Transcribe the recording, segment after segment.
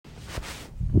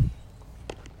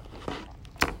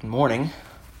Morning.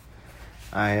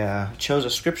 I chose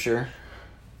a scripture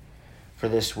for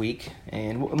this week,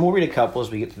 and we'll read a couple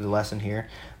as we get through the lesson here,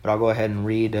 but I'll go ahead and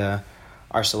read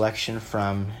our selection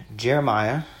from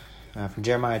Jeremiah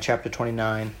chapter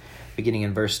 29, beginning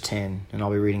in verse 10, and I'll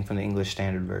be reading from the English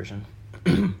Standard Version.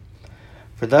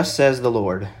 For thus says the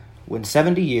Lord, when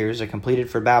 70 years are completed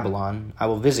for Babylon, I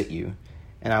will visit you,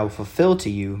 and I will fulfill to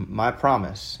you my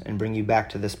promise and bring you back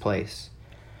to this place.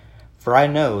 For I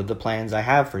know the plans I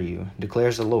have for you,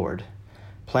 declares the Lord,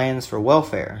 plans for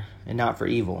welfare and not for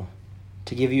evil,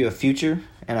 to give you a future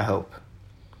and a hope.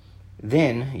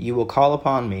 Then you will call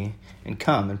upon me and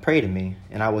come and pray to me,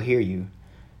 and I will hear you.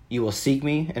 You will seek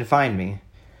me and find me,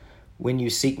 when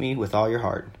you seek me with all your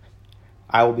heart.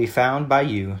 I will be found by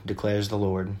you, declares the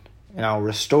Lord, and I will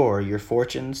restore your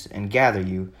fortunes and gather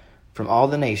you from all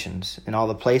the nations and all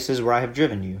the places where I have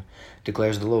driven you,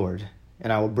 declares the Lord,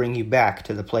 and I will bring you back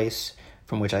to the place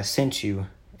from which I sent you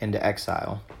into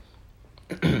exile.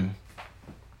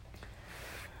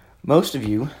 Most of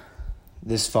you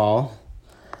this fall,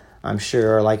 I'm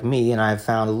sure, are like me, and I've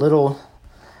found a little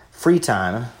free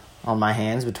time on my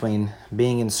hands between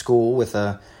being in school with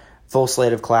a full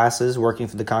slate of classes, working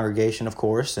for the congregation, of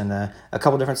course, and a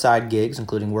couple different side gigs,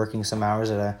 including working some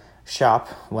hours at a shop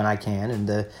when I can, and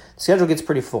the schedule gets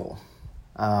pretty full.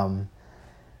 Oddly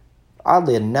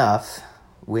enough,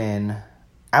 when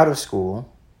out of school,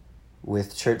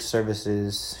 with church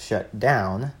services shut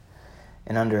down,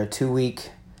 and under a 2-week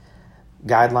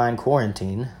guideline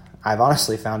quarantine, I've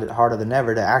honestly found it harder than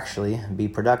ever to actually be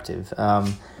productive.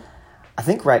 I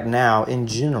think right now, in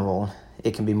general,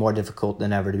 it can be more difficult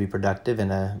than ever to be productive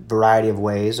in a variety of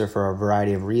ways or for a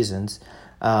variety of reasons.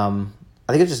 I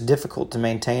think it's just difficult to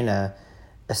maintain a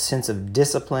sense of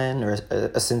discipline or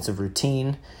a sense of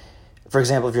routine. For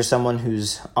example, if you're someone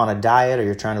who's on a diet or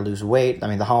you're trying to lose weight,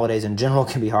 the holidays in general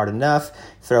can be hard enough.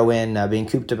 Throw in being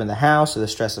cooped up in the house or the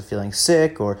stress of feeling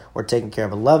sick or taking care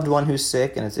of a loved one who's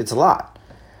sick, and it's a lot.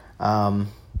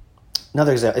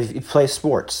 Another example, if you play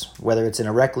sports, whether it's in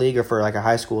a rec league or for like a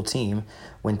high school team,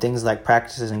 when things like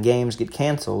practices and games get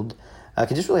canceled, it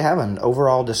can just really have an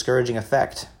overall discouraging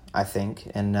effect, I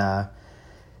think. And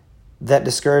that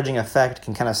discouraging effect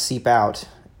can kind of seep out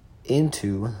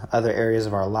into other areas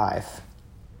of our life.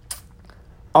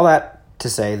 All that to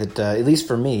say that, at least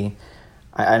for me,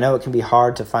 I know it can be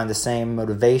hard to find the same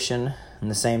motivation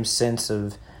and the same sense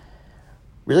of,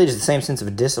 really just the same sense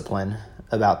of discipline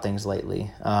about things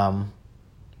lately. I'm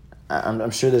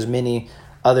sure there's many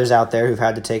others out there who've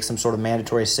had to take some sort of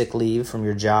mandatory sick leave from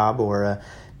your job, or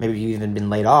maybe you've even been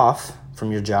laid off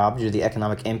from your job due to the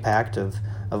economic impact of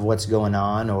what's going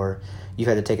on, or you've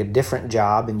had to take a different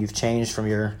job and you've changed from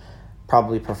your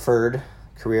probably preferred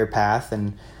career path.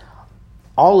 And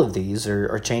all of these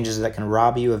are changes that can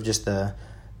rob you of just the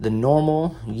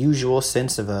normal, usual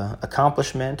sense of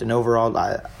accomplishment and overall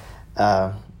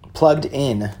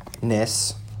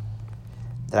plugged-in-ness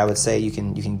that I would say you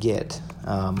can get.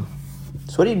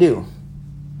 So what do you do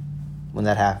when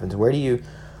that happens? Where do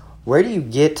you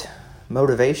get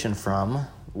motivation from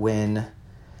when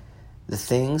the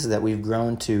things that we've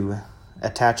grown to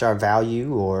attach our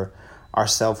value or our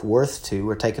self-worth to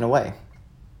are taken away?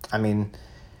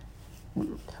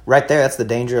 Right there, that's the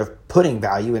danger of putting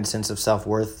value and sense of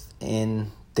self-worth in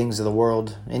things of the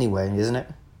world anyway, isn't it?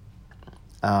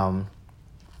 So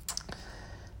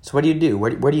what do you do?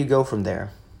 Where do you go from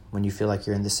there when you feel like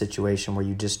you're in this situation where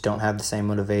you just don't have the same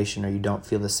motivation or you don't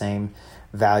feel the same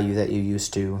value that you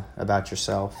used to about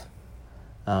yourself?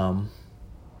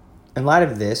 In light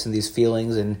of this and these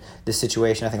feelings and this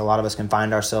situation I think a lot of us can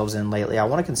find ourselves in lately, I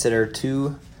want to consider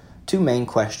two main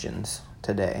questions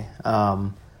today.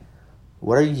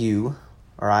 What are you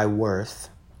or I worth,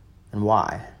 and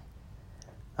why?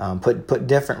 Put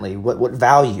differently, what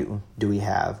value do we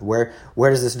have? Where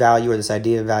does this value or this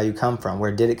idea of value come from?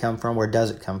 Where did it come from? Where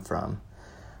does it come from?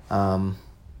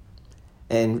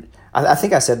 And I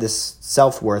think I said this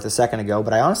self-worth a second ago,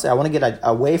 but I want to get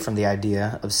away from the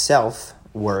idea of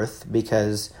self-worth,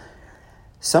 because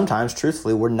sometimes,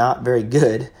 truthfully, we're not very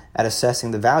good at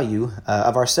assessing the value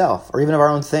of ourself or even of our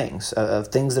own things, of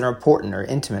things that are important or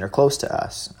intimate or close to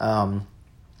us.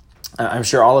 I'm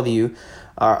sure all of you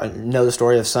know the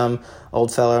story of some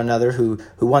old fellow or another who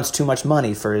wants too much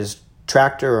money for his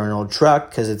tractor or an old truck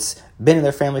because it's been in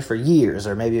their family for years,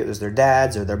 or maybe it was their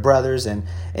dad's or their brother's. And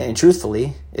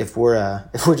truthfully, if we're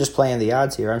just playing the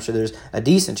odds here, I'm sure there's a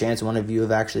decent chance one of you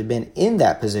have actually been in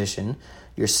that position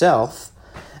yourself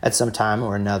at some time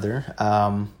or another,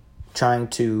 trying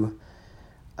to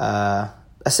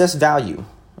assess value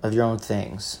of your own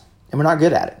things. And we're not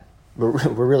good at it.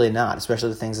 We're really not, especially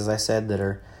the things, as I said, that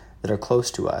are that are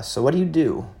close to us. So what do you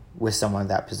do with someone in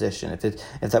that position? If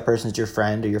that person is your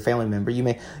friend or your family member,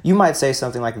 you might say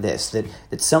something like this,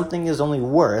 that something is only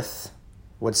worth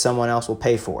what someone else will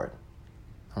pay for it.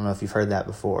 I don't know if you've heard that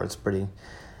before. It's pretty...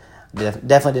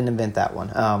 Definitely didn't invent that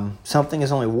one. Something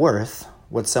is only worth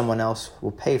what someone else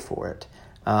will pay for it.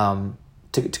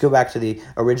 To go back to the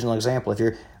original example, if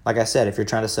you're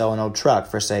trying to sell an old truck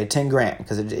for, say, $10,000,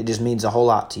 because it just means a whole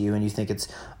lot to you, and you think it's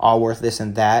all worth this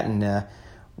and that, and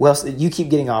you keep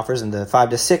getting offers in the $5,000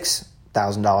 to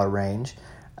 $6,000 range,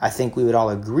 I think we would all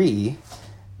agree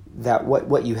that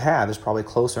what you have is probably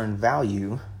closer in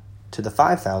value to the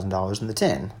 $5,000 than the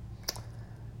 $10,000.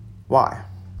 Why?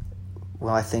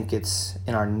 Well, I think it's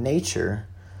in our nature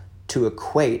to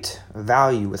equate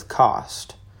value with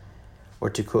cost, or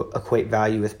to equate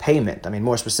value with payment. I mean,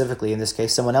 more specifically, in this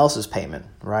case, someone else's payment,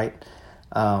 right?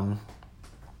 In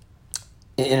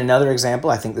another example,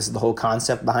 I think this is the whole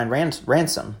concept behind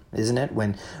ransom, isn't it?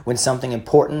 When something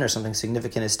important or something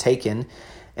significant is taken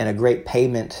and a great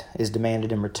payment is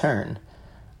demanded in return,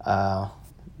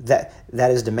 that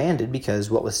is demanded because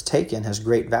what was taken has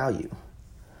great value.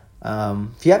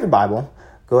 If you have your Bible,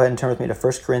 go ahead and turn with me to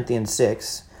 1 Corinthians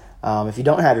 6. If you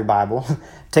don't have your Bible,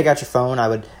 take out your phone. I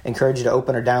would encourage you to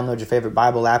open or download your favorite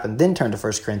Bible app and then turn to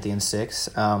 1 Corinthians 6.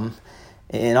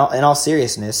 In all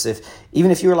seriousness,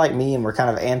 even if you were like me and were kind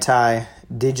of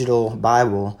anti-digital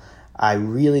Bible, I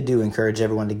really do encourage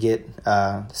everyone to get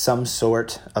some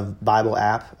sort of Bible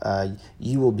app.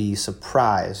 You will be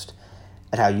surprised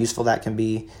at how useful that can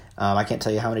be. I can't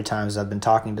tell you how many times I've been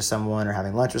talking to someone or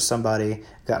having lunch with somebody,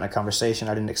 gotten a conversation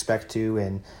I didn't expect to,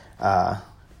 and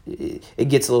it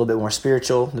gets a little bit more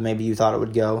spiritual than maybe you thought it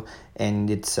would go, and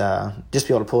it's just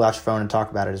be able to pull out your phone and talk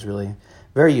about it is really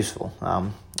very useful.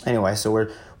 Anyway, so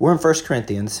we're in 1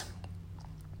 Corinthians,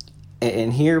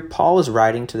 and here Paul is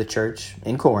writing to the church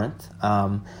in Corinth,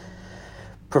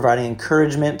 providing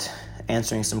encouragement,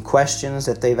 answering some questions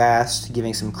that they've asked,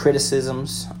 giving some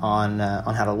criticisms on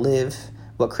how to live,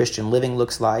 what Christian living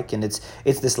looks like, and it's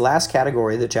this last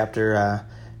category that chapter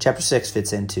 6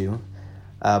 fits into.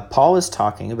 Paul is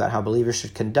talking about how believers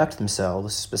should conduct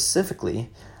themselves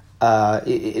specifically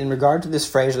in regard to this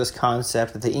phrase or this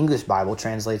concept that the English Bible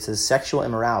translates as sexual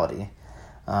immorality.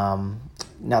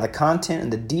 Now, the content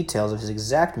and the details of his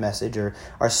exact message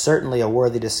are certainly a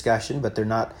worthy discussion, but they're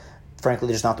not, frankly,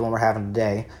 they're just not the one we're having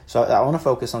today. So I want to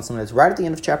focus on something that's right at the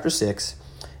end of chapter 6,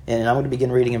 and I'm going to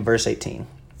begin reading in verse 18.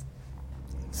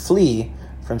 Flee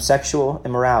from sexual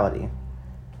immorality.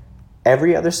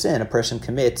 Every other sin a person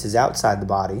commits is outside the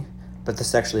body, but the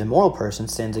sexually immoral person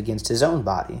sins against his own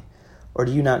body. Or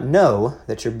do you not know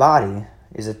that your body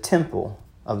is a temple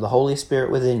of the Holy Spirit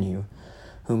within you,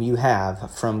 whom you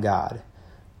have from God?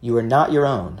 You are not your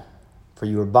own, for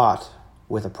you were bought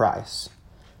with a price.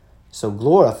 So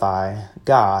glorify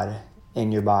God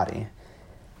in your body.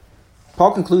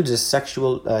 Paul concludes his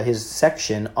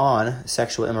section on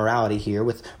sexual immorality here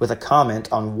with a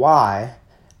comment on why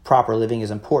proper living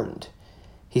is important.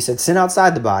 He said sin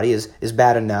outside the body is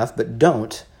bad enough, but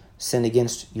don't sin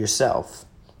against yourself.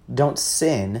 Don't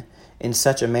sin in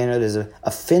such a manner that is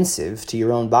offensive to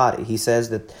your own body. He says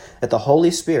that the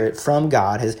Holy Spirit from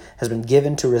God has been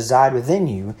given to reside within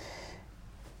you,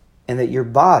 and that your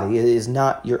body is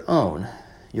not your own.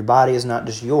 Your body is not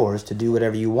just yours to do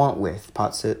whatever you want with.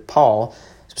 Paul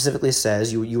specifically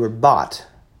says you were bought.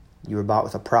 You were bought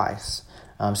with a price.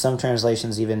 Some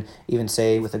translations even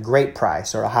say with a great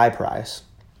price or a high price.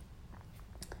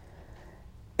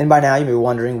 And by now you may be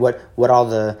wondering what all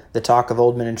the talk of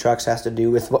old men in trucks has to do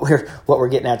with what we're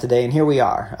getting at today. And here we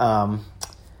are.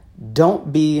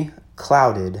 Don't be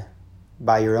clouded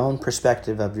by your own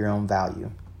perspective of your own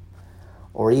value,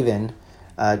 or even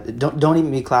don't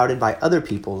even be clouded by other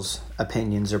people's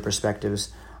opinions or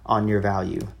perspectives on your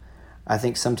value. I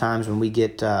think sometimes when we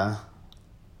can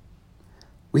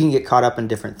get caught up in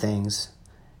different things,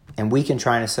 and we can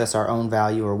try and assess our own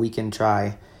value, or we can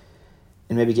try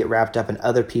and maybe get wrapped up in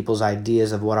other people's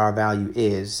ideas of what our value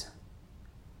is.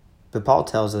 But Paul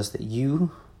tells us that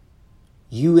you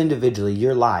individually,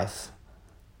 your life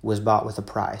was bought with a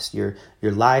price. Your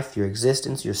life, your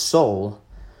existence, your soul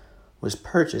was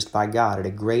purchased by God at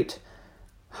a great,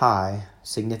 high,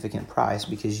 significant price,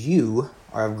 because you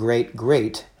are of great,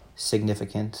 great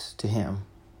significance to Him.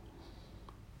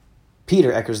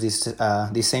 Peter echoes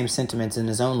these same sentiments in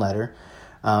his own letter.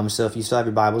 So if you still have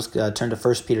your Bibles, turn to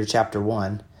 1 Peter chapter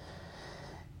 1.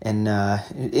 And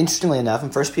interestingly enough, in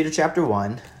 1 Peter chapter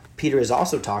 1, Peter is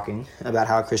also talking about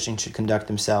how Christians should conduct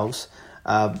themselves.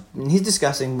 He's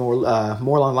discussing more along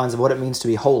the lines of what it means to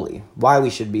be holy, why we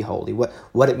should be holy,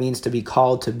 what it means to be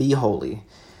called to be holy.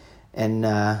 And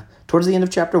towards the end of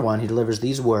chapter 1, he delivers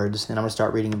these words, and I'm going to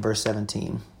start reading in verse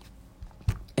 17.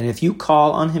 And if you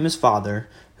call on him as Father,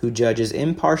 who judges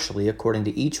impartially according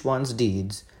to each one's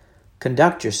deeds,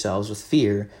 conduct yourselves with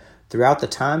fear throughout the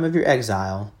time of your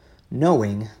exile,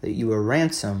 knowing that you were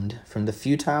ransomed from the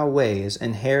futile ways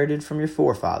inherited from your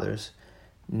forefathers,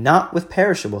 not with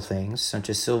perishable things such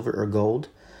as silver or gold,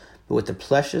 but with the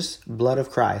precious blood of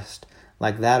Christ,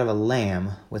 like that of a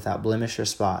lamb without blemish or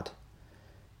spot.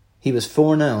 He was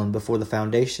foreknown before the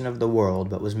foundation of the world,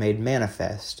 but was made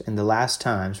manifest in the last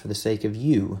times for the sake of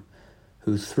you,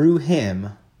 who through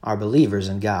him are believers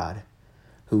in God,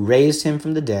 who raised him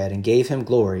from the dead and gave him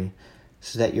glory,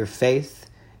 so that your faith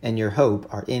and your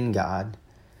hope are in God.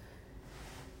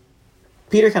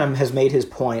 Peter kind of has made his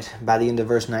point by the end of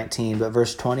verse 19, but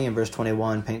verse 20 and verse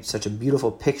 21 paint such a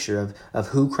beautiful picture of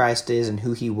who Christ is and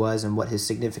who he was and what his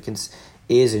significance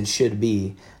is and should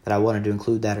be, that I wanted to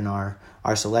include that in our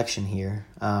selection here.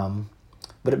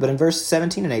 But in verse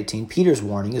 17 and 18, Peter's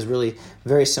warning is really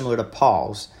very similar to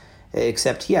Paul's,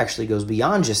 except he actually goes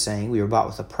beyond just saying we were bought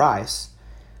with a price,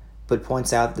 but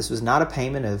points out this was not a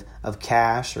payment of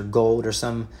cash or gold or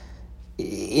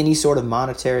any sort of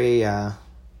monetary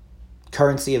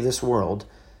currency of this world.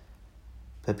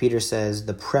 But Peter says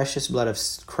the precious blood of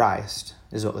Christ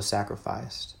is what was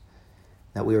sacrificed,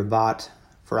 that we were bought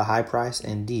for a high price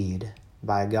indeed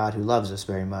by a God who loves us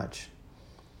very much.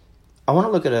 I want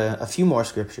to look at a few more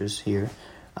scriptures here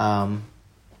to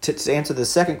answer the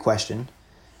second question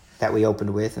that we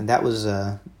opened with, and that was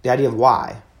the idea of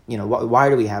why. Why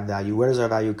do we have value? Where does our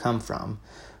value come from?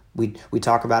 We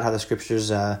talk about how the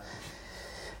scriptures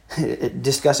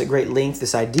discuss at great length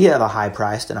this idea of a high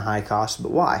price and a high cost,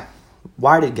 but why?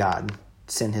 Why did God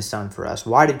send his son for us?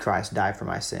 Why did Christ die for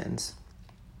my sins?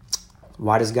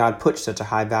 Why does God put such a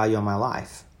high value on my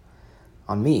life?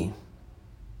 On me,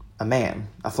 a man,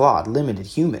 a flawed, limited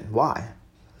human. Why?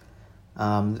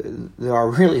 There are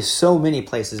really so many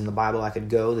places in the Bible I could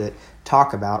go that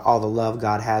talk about all the love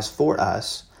God has for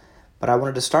us, but I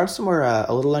wanted to start somewhere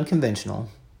a little unconventional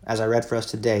as I read for us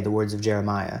today the words of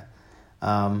Jeremiah.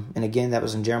 And again, that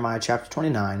was in Jeremiah chapter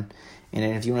 29.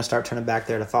 And if you want to start turning back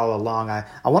there to follow along, I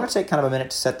want to take kind of a minute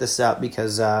to set this up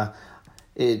because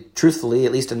truthfully,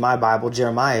 at least in my Bible,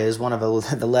 Jeremiah is one of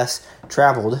the less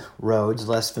traveled roads,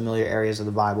 less familiar areas of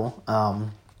the Bible.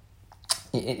 And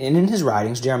in his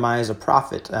writings, Jeremiah is a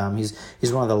prophet.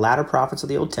 He's one of the latter prophets of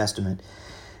the Old Testament.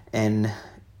 And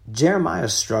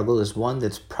Jeremiah's struggle is one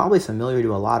that's probably familiar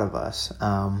to a lot of us.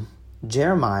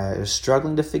 Jeremiah is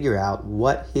struggling to figure out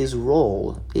what his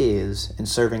role is in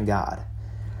serving God.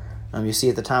 You see,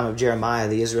 at the time of Jeremiah,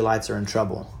 the Israelites are in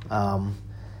trouble.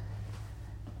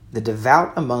 The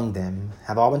devout among them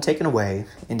have all been taken away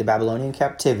into Babylonian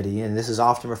captivity, and this is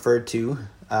often referred to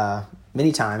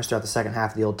many times throughout the second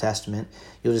half of the Old Testament.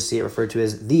 You'll just see it referred to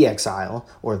as the exile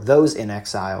or those in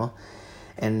exile.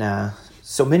 And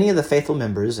so many of the faithful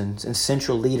members and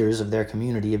central leaders of their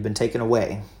community have been taken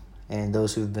away. And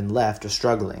those who've been left are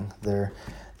struggling. They're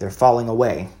falling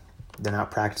away. They're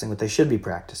not practicing what they should be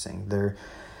practicing. They're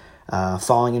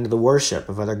falling into the worship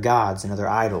of other gods and other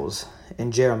idols.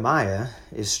 And Jeremiah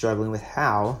is struggling with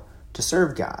how to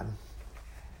serve God.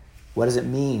 What does it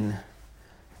mean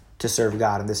to serve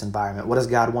God in this environment? What does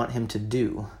God want him to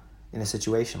do in a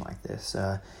situation like this?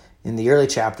 In the early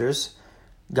chapters,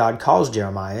 God calls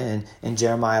Jeremiah, and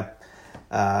Jeremiah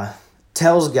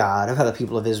tells God of how the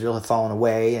people of Israel have fallen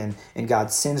away, and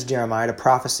God sends Jeremiah to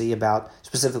prophecy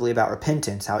specifically about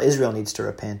repentance, how Israel needs to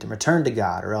repent and return to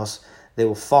God, or else they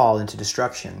will fall into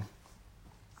destruction.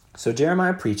 So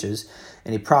Jeremiah preaches,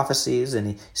 and he prophesies, and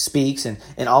he speaks, and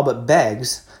all but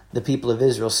begs the people of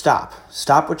Israel, stop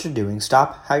what you're doing,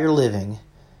 stop how you're living,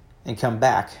 and come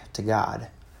back to God.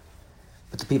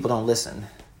 But the people don't listen.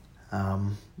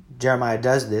 Jeremiah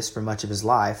does this for much of his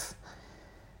life.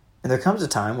 And there comes a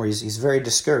time where he's very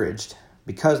discouraged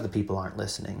because the people aren't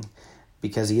listening,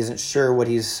 because he isn't sure what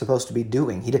he's supposed to be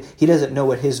doing. He doesn't know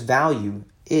what his value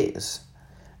is.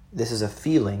 This is a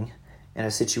feeling and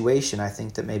a situation, I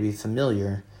think, that may be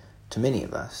familiar to many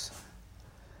of us.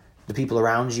 The people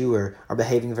around you are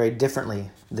behaving very differently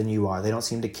than you are. They don't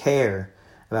seem to care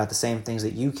about the same things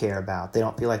that you care about. They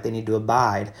don't feel like they need to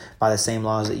abide by the same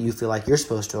laws that you feel like you're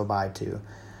supposed to abide to.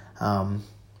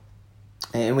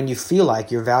 And when you feel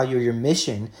like your value or your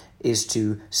mission is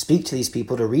to speak to these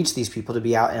people, to reach these people, to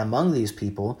be out and among these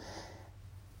people,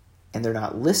 and they're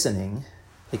not listening,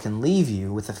 it can leave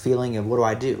you with a feeling of, what do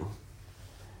I do?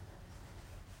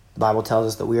 The Bible tells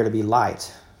us that we are to be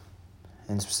light.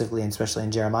 And especially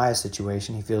in Jeremiah's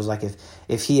situation, he feels like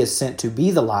if he is sent to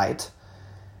be the light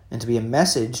and to be a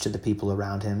message to the people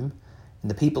around him, and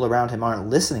the people around him aren't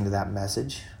listening to that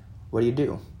message, what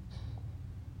do?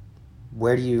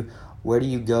 Where do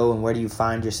you go, and where do you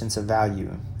find your sense of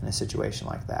value in a situation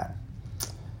like that?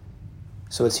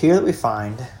 So it's here that we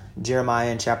find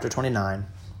Jeremiah in chapter 29.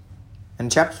 In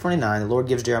chapter 29, the Lord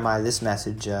gives Jeremiah this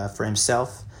message for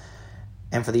himself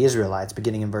and for the Israelites,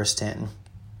 beginning in verse 10.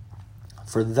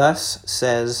 For thus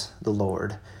says the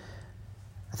Lord.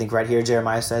 I think right here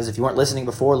Jeremiah says, if you weren't listening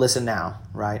before, listen now,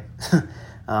 right?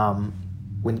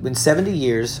 When 70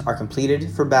 years are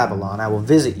completed for Babylon, I will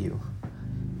visit you,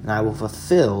 and I will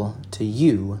fulfill to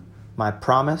you my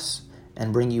promise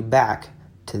and bring you back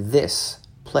to this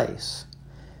place.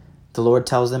 The Lord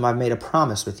tells them, I've made a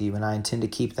promise with you, and I intend to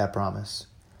keep that promise.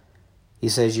 He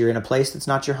says, you're in a place that's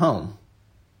not your home,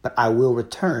 but I will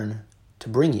return to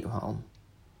bring you home.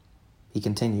 He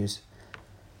continues,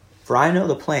 for I know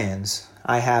the plans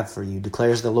I have for you,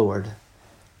 declares the Lord,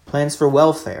 plans for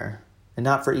welfare and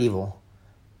not for evil,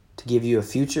 to give you a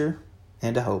future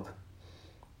and a hope.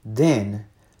 Then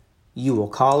you will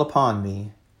call upon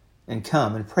me and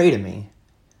come and pray to me,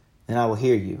 and I will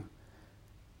hear you.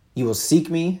 You will seek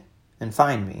me and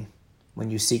find me when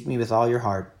you seek me with all your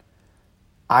heart.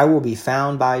 I will be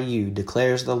found by you,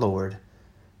 declares the Lord,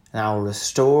 and I will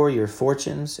restore your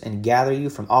fortunes and gather you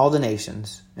from all the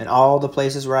nations and all the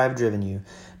places where I have driven you,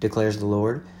 declares the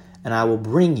Lord, and I will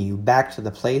bring you back to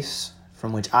the place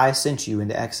from which I sent you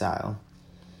into exile.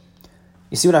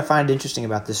 You see, what I find interesting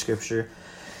about this scripture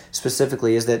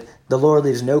specifically is that the Lord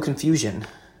leaves no confusion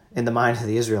in the mind of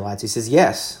the Israelites. He says,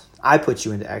 yes, I put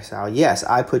you into exile. Yes,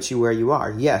 I put you where you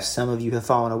are. Yes, some of you have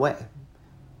fallen away.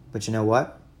 But you know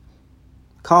what?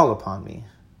 Call upon me,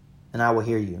 and I will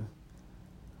hear you.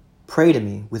 Pray to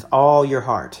me with all your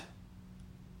heart,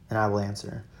 and I will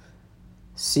answer.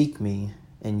 Seek me,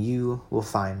 and you will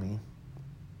find me.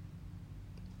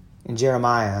 In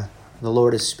Jeremiah, the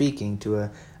Lord is speaking to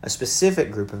a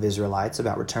specific group of Israelites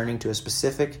about returning to a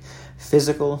specific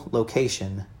physical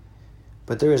location.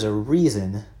 But there is a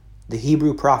reason the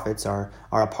Hebrew prophets are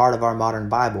a part of our modern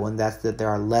Bible, and that's that there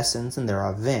are lessons and there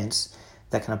are events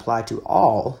that can apply to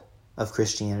all of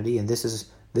Christianity, and this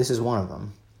is one of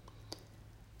them.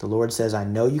 The Lord says, I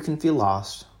know you can feel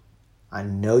lost. I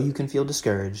know you can feel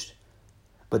discouraged,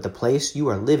 but the place you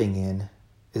are living in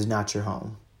is not your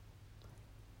home.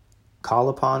 Call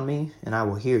upon me, and I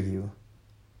will hear you.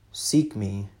 Seek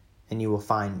me, and you will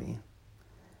find me.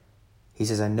 He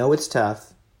says, I know it's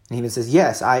tough. And he even says,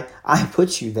 yes, I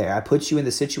put you there. I put you in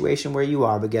the situation where you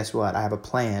are, but guess what? I have a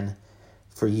plan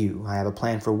for you. I have a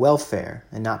plan for welfare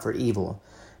and not for evil,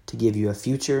 to give you a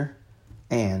future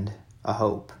and a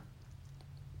hope.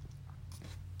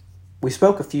 We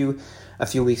spoke a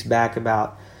few weeks back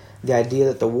about the idea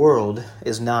that the world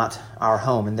is not our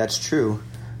home, and that's true.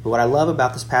 But what I love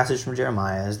about this passage from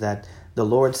Jeremiah is that the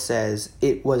Lord says,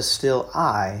 it was still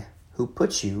I who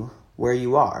put you where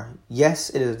you are. Yes,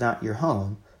 it is not your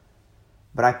home,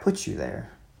 but I put you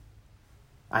there.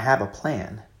 I have a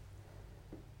plan.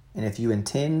 And if you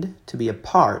intend to be a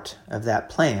part of that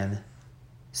plan,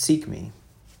 seek me.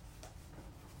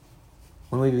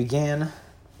 When we began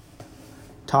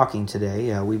talking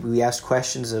today, we asked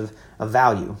questions of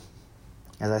value.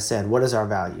 As I said, what is our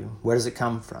value? Where does it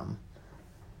come from?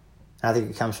 And I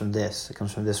think it comes from this. It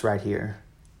comes from this right here.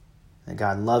 That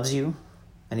God loves you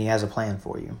and he has a plan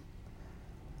for you.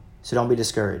 So don't be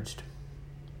discouraged.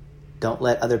 Don't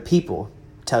let other people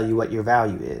tell you what your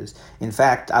value is. In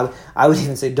fact, I would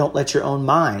even say don't let your own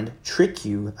mind trick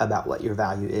you about what your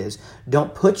value is.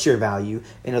 Don't put your value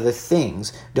in other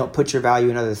things. Don't put your value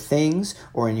in other things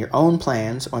or in your own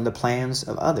plans or in the plans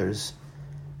of others.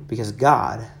 Because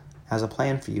God has a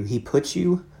plan for you. He puts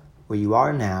you where you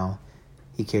are now.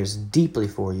 He cares deeply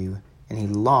for you, and he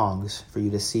longs for you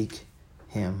to seek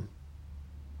him.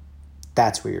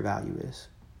 That's where your value is.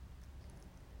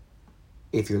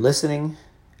 If you're listening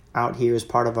out here as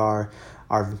part of our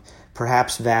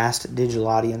perhaps vast digital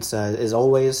audience, as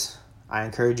always, I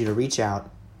encourage you to reach out.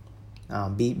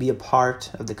 Be a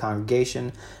part of the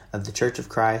congregation of the Church of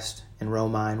Christ in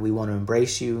Romine. We want to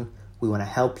embrace you. We want to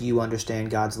help you understand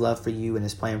God's love for you and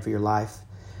his plan for your life.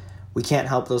 We can't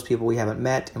help those people we haven't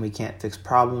met, and we can't fix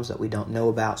problems that we don't know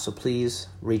about, so please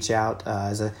reach out.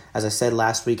 As I said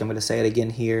last week, I'm going to say it again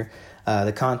here.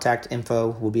 The contact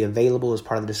info will be available as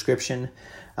part of the description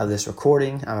of this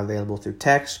recording. I'm available through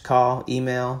text, call,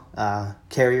 email,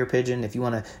 carrier pigeon. If you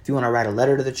want to write a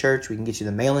letter to the church, we can get you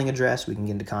the mailing address. We can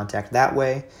get into contact that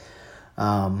way.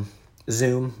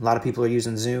 Zoom. A lot of people are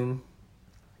using Zoom.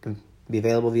 It can be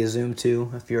available via Zoom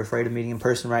too. If you're afraid of meeting in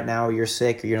person right now, or you're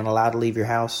sick, or you're not allowed to leave your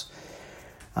house.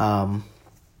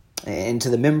 And to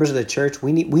the members of the church,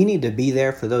 we need to be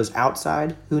there for those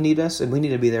outside who need us, and we need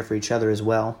to be there for each other as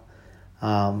well.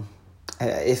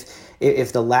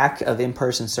 If the lack of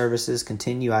in-person services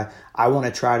continue, I want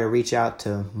to try to reach out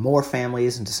to more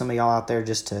families and to some of y'all out there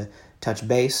just to touch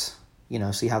base,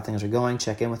 see how things are going,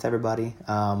 check in with everybody.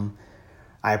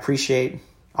 I appreciate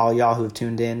all y'all who have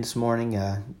tuned in this morning.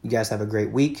 You guys have a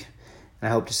great week, and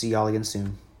I hope to see y'all again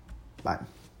soon. Bye.